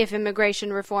Lucy if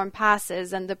immigration reform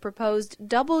passes and the proposed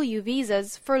W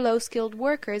visas for low-skilled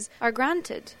workers are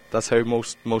granted. That's how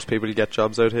most people get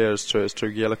jobs out here, is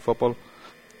through Gaelic football.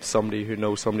 Somebody who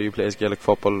knows somebody who plays Gaelic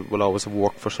football will always have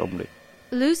worked for somebody.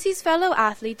 Lucy's fellow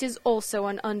athlete is also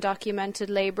an undocumented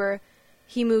labourer.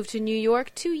 He moved to New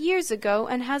York 2 years ago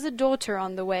and has a daughter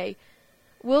on the way.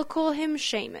 We'll call him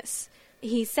Seamus.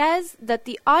 He says that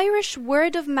the Irish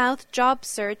word-of-mouth job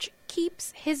search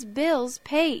keeps his bills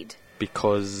paid.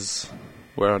 Because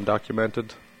we're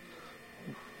undocumented,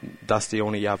 that's the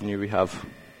only avenue we have.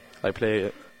 I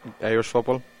play Irish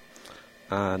football,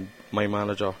 and my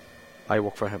manager, I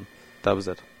work for him. That was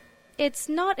it. It's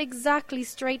not exactly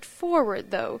straightforward,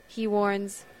 though, he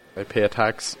warns. I pay a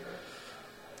tax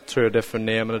through a different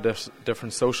name and a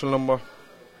different social number.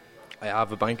 I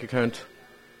have a bank account.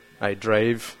 I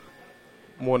drive.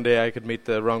 One day I could meet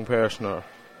the wrong person or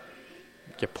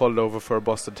get pulled over for a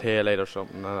busted taillight or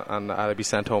something, and I'd be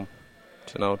sent home.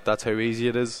 That's how easy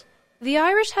it is. The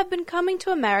Irish have been coming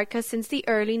to America since the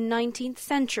early 19th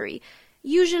century,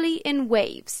 usually in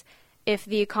waves. If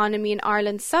the economy in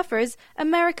Ireland suffers,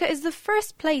 America is the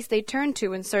first place they turn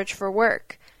to in search for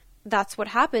work. That's what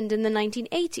happened in the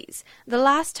 1980s, the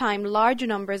last time large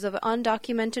numbers of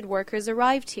undocumented workers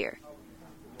arrived here.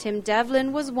 Tim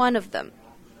Devlin was one of them.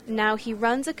 Now he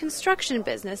runs a construction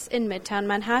business in Midtown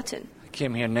Manhattan. I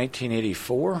came here in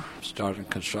 1984, started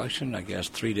construction,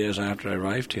 3 days after I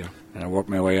arrived here. And I worked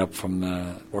my way up from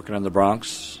working in the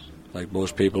Bronx, like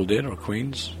most people did, or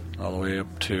Queens, all the way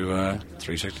up to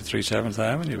 363 7th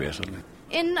Avenue, basically.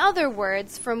 In other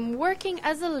words, from working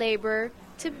as a labourer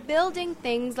to building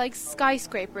things like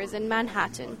skyscrapers in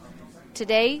Manhattan.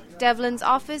 Today, Devlin's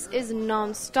office is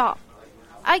non-stop.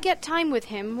 I get time with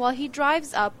him while he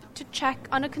drives up to check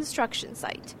on a construction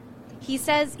site. He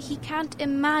says he can't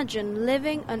imagine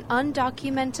living an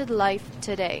undocumented life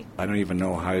today. I don't even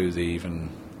know how they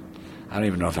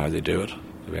do it,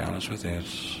 to be honest with you.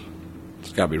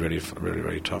 It's got to be really, really,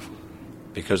 really tough.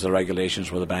 Because the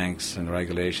regulations with the banks and the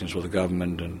regulations with the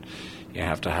government, and you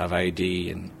have to have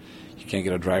ID, and you can't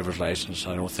get a driver's license.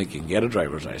 I don't think you can get a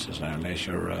driver's license now unless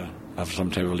you have some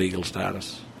type of legal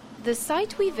status. The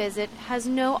site we visit has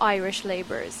no Irish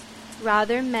labourers,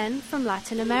 rather men from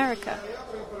Latin America.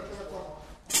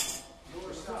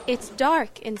 It's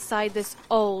dark inside this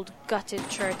old, gutted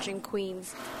church in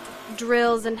Queens.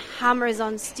 Drills and hammers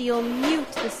on steel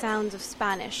mute the sounds of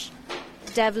Spanish.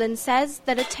 Devlin says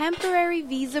that a temporary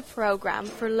visa program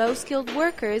for low-skilled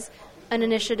workers, an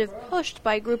initiative pushed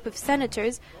by a group of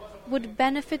senators, would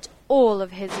benefit all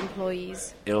of his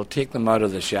employees. It'll take them out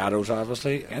of the shadows,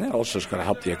 obviously, and it also is going to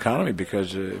help the economy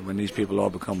because when these people all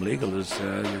become legal,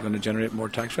 you're going to generate more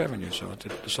tax revenue. So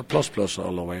it's a plus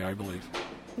all the way, I believe.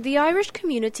 The Irish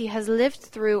community has lived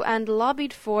through and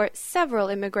lobbied for several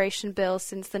immigration bills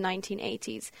since the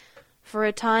 1980s. For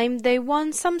a time, they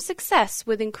won some success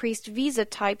with increased visa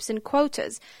types and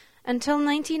quotas, until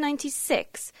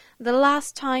 1996, the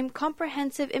last time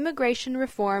comprehensive immigration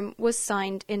reform was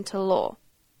signed into law.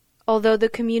 Although the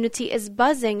community is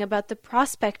buzzing about the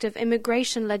prospect of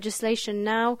immigration legislation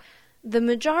now, the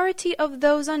majority of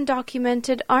those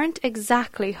undocumented aren't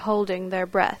exactly holding their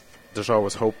breath. There's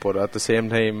always hope, but at the same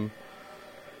time,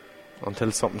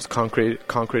 until something's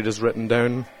concrete is written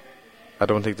down, I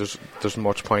don't think there's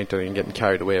much point in getting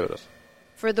carried away with it.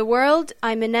 For The World,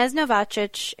 I'm Inez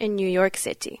Novacic in New York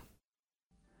City.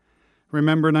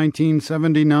 Remember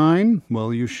 1979?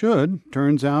 Well, you should.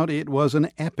 Turns out it was an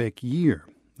epic year.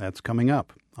 That's coming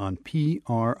up on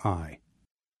PRI.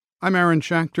 I'm Aaron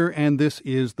Schachter, and this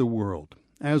is The World.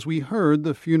 As we heard,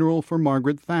 the funeral for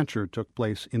Margaret Thatcher took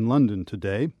place in London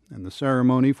today, and the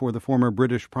ceremony for the former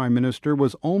British Prime Minister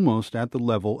was almost at the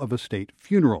level of a state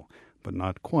funeral, but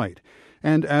not quite.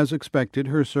 And as expected,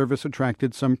 her service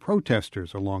attracted some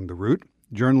protesters along the route.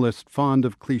 Journalists fond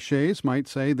of cliches might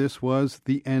say this was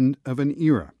the end of an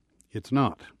era. It's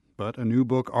not. But a new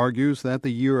book argues that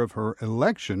the year of her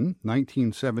election,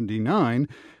 1979,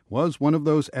 was one of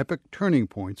those epic turning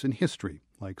points in history,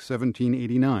 like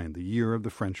 1789, the year of the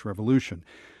French Revolution.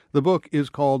 The book is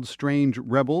called Strange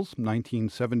Rebels,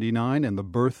 1979 and the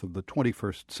Birth of the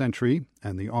 21st Century,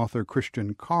 and the author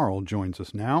Christian Karl joins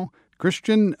us now.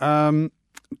 Christian,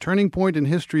 turning point in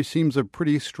history seems a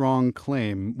pretty strong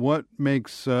claim. What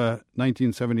makes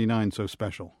 1979 so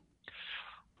special?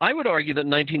 I would argue that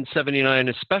 1979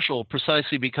 is special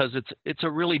precisely because it's a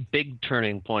really big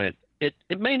turning point.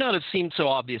 It may not have seemed so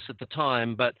obvious at the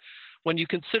time, but when you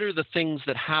consider the things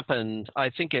that happened, I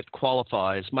think it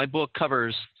qualifies. My book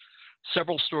covers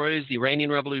several stories: the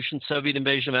Iranian Revolution, Soviet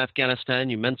invasion of Afghanistan.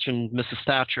 You mentioned Mrs.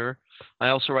 Thatcher. I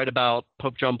also write about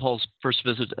Pope John Paul's first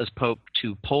visit as Pope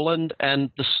to Poland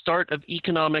and the start of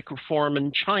economic reform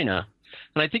in China.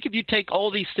 And I think if you take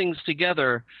all these things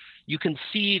together, you can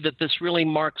see that this really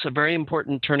marks a very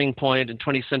important turning point in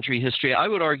 20th century history. I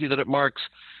would argue that it marks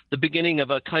the beginning of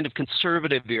a kind of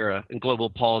conservative era in global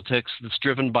politics that's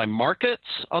driven by markets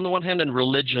on the one hand and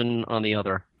religion on the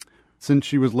other. Since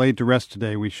she was laid to rest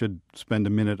today, we should spend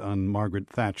a minute on Margaret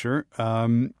Thatcher.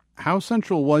 How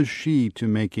central was she to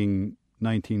making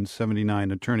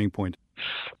 1979 a turning point?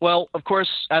 Well, of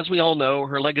course, as we all know,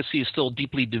 her legacy is still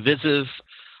deeply divisive.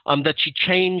 That she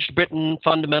changed Britain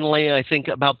fundamentally, I think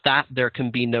about that there can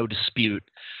be no dispute.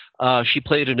 She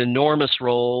played an enormous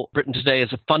role. Britain today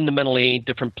is a fundamentally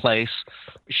different place.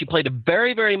 She played a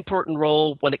very, very important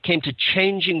role when it came to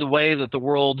changing the way that the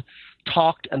world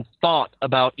talked and thought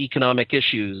about economic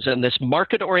issues. And this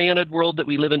market-oriented world that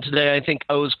we live in today, I think,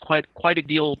 owes quite a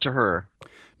deal to her.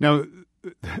 Now,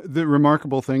 the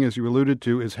remarkable thing, as you alluded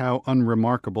to, is how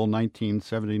unremarkable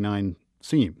 1979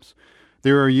 seems.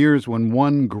 There are years when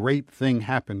one great thing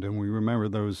happened, and we remember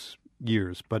those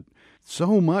years. But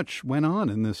so much went on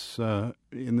in this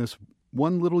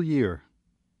one little year.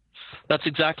 That's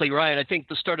exactly right. I think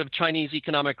the start of Chinese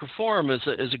economic reform is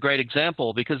a great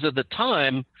example, because at the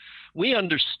time we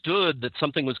understood that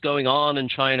something was going on in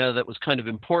China that was kind of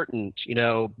important. You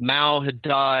know, Mao had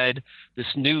died, this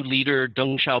new leader,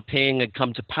 Deng Xiaoping, had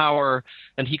come to power,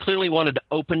 and he clearly wanted to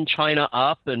open China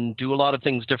up and do a lot of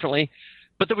things differently.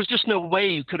 But there was just no way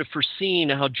you could have foreseen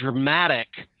how dramatic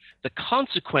the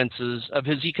consequences of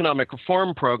his economic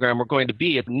reform program were going to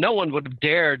be. If no one would have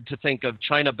dared to think of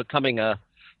China becoming a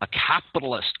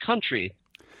capitalist country.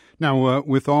 Now,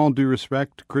 with all due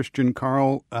respect, Christian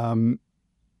Karl,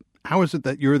 how is it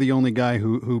that you're the only guy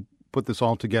who put this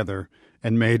all together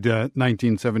and made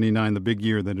 1979 the big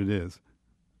year that it is?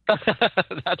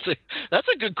 That's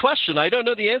a good question. I don't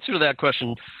know the answer to that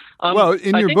question. Well,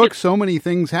 in your book, so many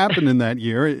things happened in that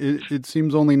year. It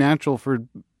seems only natural for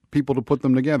people to put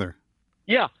them together.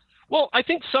 Yeah. Well, I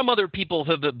think some other people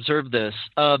have observed this.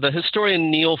 The historian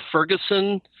Neil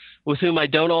Ferguson, with whom I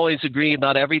don't always agree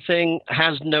about everything,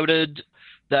 has noted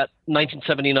that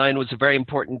 1979 was a very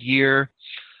important year.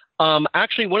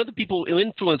 Actually, one of the people who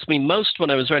influenced me most when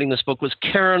I was writing this book was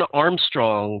Karen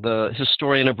Armstrong, the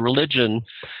historian of religion,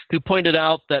 who pointed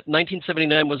out that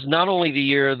 1979 was not only the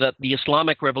year that the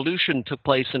Islamic Revolution took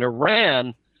place in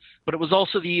Iran, but it was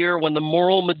also the year when the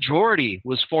moral majority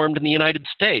was formed in the United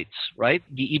States, right?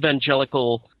 The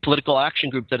evangelical political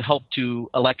action group that helped to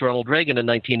elect Ronald Reagan in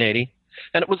 1980.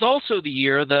 And it was also the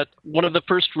year that one of the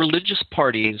first religious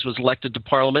parties was elected to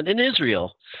parliament in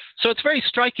Israel. So it's very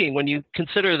striking when you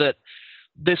consider that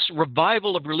this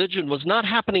revival of religion was not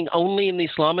happening only in the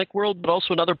Islamic world, but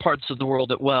also in other parts of the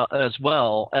world as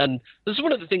well. And this is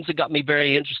one of the things that got me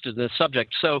very interested in this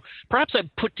subject. So perhaps I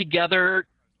put together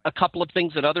a couple of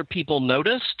things that other people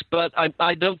noticed, but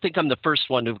I don't think I'm the first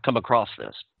one to have come across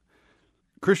this.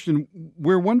 Christian,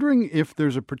 we're wondering if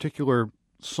there's a particular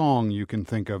song you can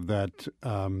think of that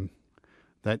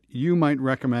that you might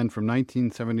recommend from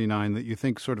 1979 that you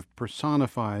think sort of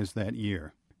personifies that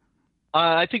year.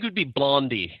 I think it would be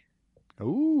Blondie.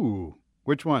 Ooh,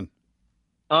 which one?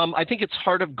 I think it's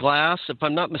Heart of Glass. If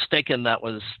I'm not mistaken, that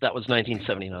was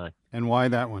 1979. And why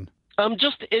that one?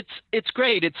 It's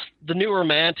great. It's the New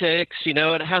Romantics. You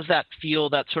know, it has that feel,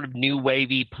 that sort of new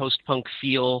wavy post-punk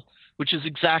feel, which is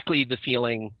exactly the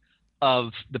feeling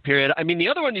of the period. I mean, the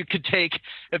other one you could take,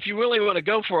 if you really want to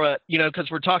go for it, you know,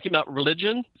 because we're talking about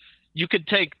religion, you could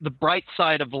take The Bright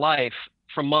Side of Life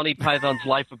from Monty Python's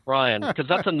Life of Brian, because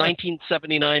that's a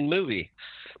 1979 movie.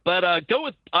 But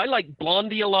I like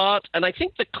Blondie a lot, and I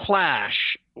think The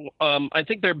Clash, I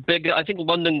think they're big. I think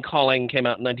London Calling came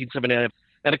out in 1979.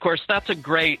 And of course, that's a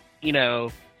great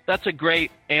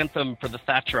anthem for the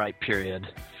Thatcherite period.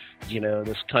 You know,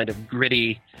 this kind of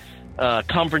gritty,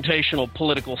 confrontational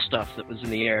political stuff that was in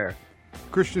the air.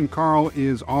 Christian Karl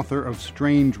is author of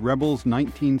Strange Rebels,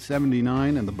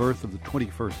 1979 and the Birth of the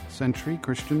 21st Century.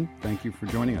 Christian, thank you for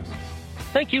joining us.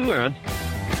 Thank you, Aaron.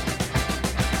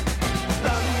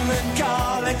 London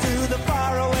calling to the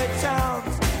faraway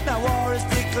towns. Now war is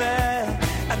declared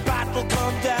and battle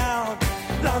come down.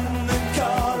 London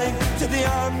calling to the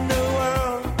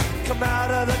underworld. Come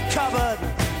out of the cupboard,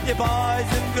 you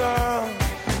boys and girls.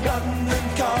 London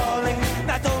calling,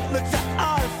 now don't look to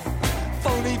us.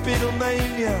 Phony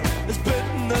Beatlemania has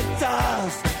bitten the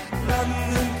dust.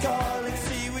 London calling,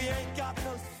 see we ain't got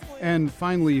no swing. And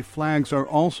finally, flags are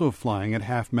also flying at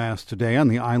half-mast today on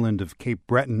the island of Cape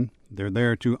Breton. They're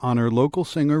there to honor local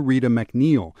singer Rita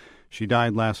MacNeil. She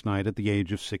died last night at the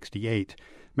age of 68.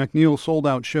 MacNeil sold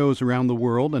out shows around the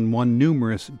world and won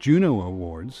numerous Juno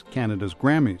Awards, Canada's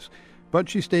Grammys. But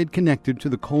she stayed connected to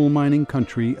the coal mining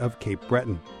country of Cape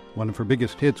Breton. One of her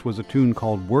biggest hits was a tune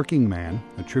called Working Man,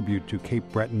 a tribute to Cape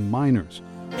Breton miners.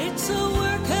 It's a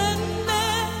working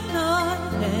man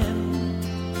I am,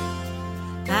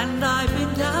 and I've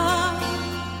been down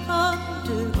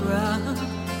underground,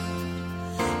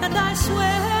 and I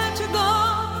swear to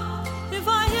God, if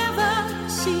I ever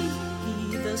see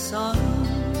the sun,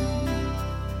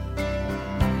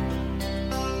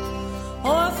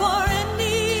 or for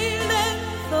any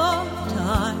length of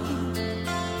time,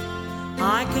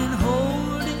 I can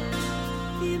hold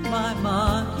it in my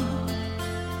mind.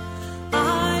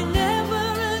 I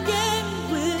never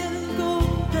again will go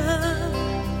down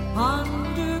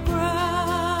underground.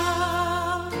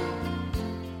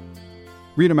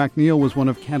 Rita MacNeil was one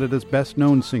of Canada's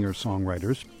best-known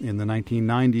singer-songwriters. In the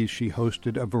 1990s, she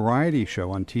hosted a variety show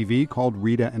on TV called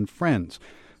Rita and Friends.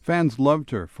 Fans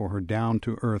loved her for her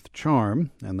down-to-earth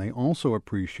charm, and they also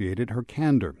appreciated her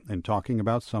candor in talking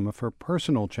about some of her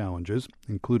personal challenges,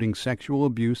 including sexual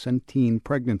abuse and teen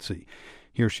pregnancy.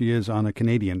 Here she is on a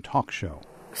Canadian talk show.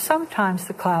 Sometimes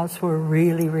the clouds were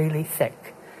really, really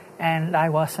thick, and I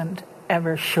wasn't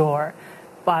ever sure.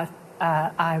 But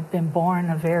I've been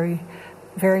born a very,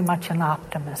 very much an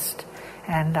optimist,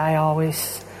 and I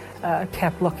always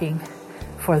kept looking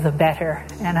for the better,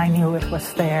 and I knew it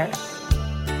was there.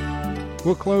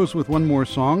 We'll close with one more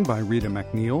song by Rita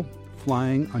MacNeil,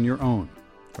 Flying on Your Own.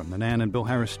 From the Nan and Bill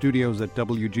Harris studios at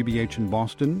WGBH in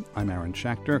Boston, I'm Aaron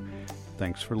Schachter.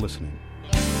 Thanks for listening.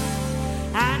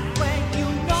 And when you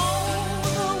know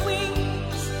the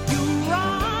wings you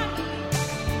ride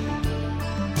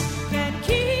can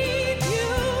keep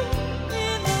you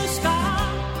in the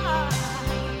sky,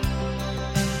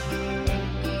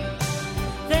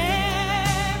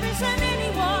 there isn't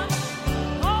anyone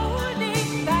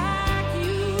holding back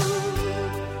you.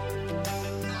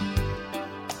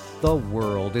 The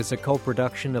World is a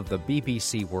co-production of the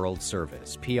BBC World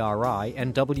Service, PRI,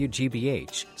 and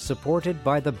WGBH, supported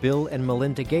by the Bill and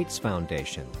Melinda Gates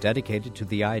Foundation, dedicated to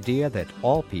the idea that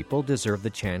all people deserve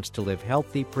the chance to live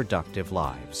healthy, productive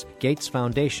lives.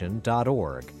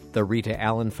 GatesFoundation.org. The Rita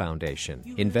Allen Foundation,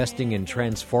 investing in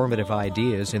transformative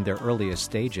ideas in their earliest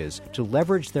stages to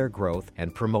leverage their growth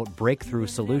and promote breakthrough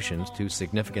solutions to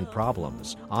significant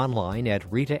problems. Online at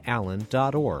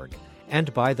ritaallen.org.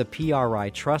 And by the PRI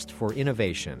Trust for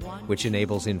Innovation, which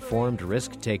enables informed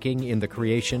risk-taking in the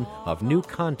creation of new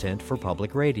content for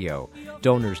public radio.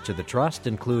 Donors to the Trust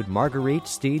include Marguerite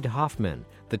Steed Hoffman,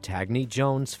 the Tagney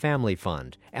Jones Family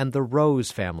Fund, and the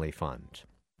Rose Family Fund.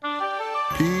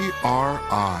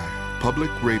 PRI,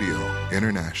 Public Radio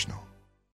International.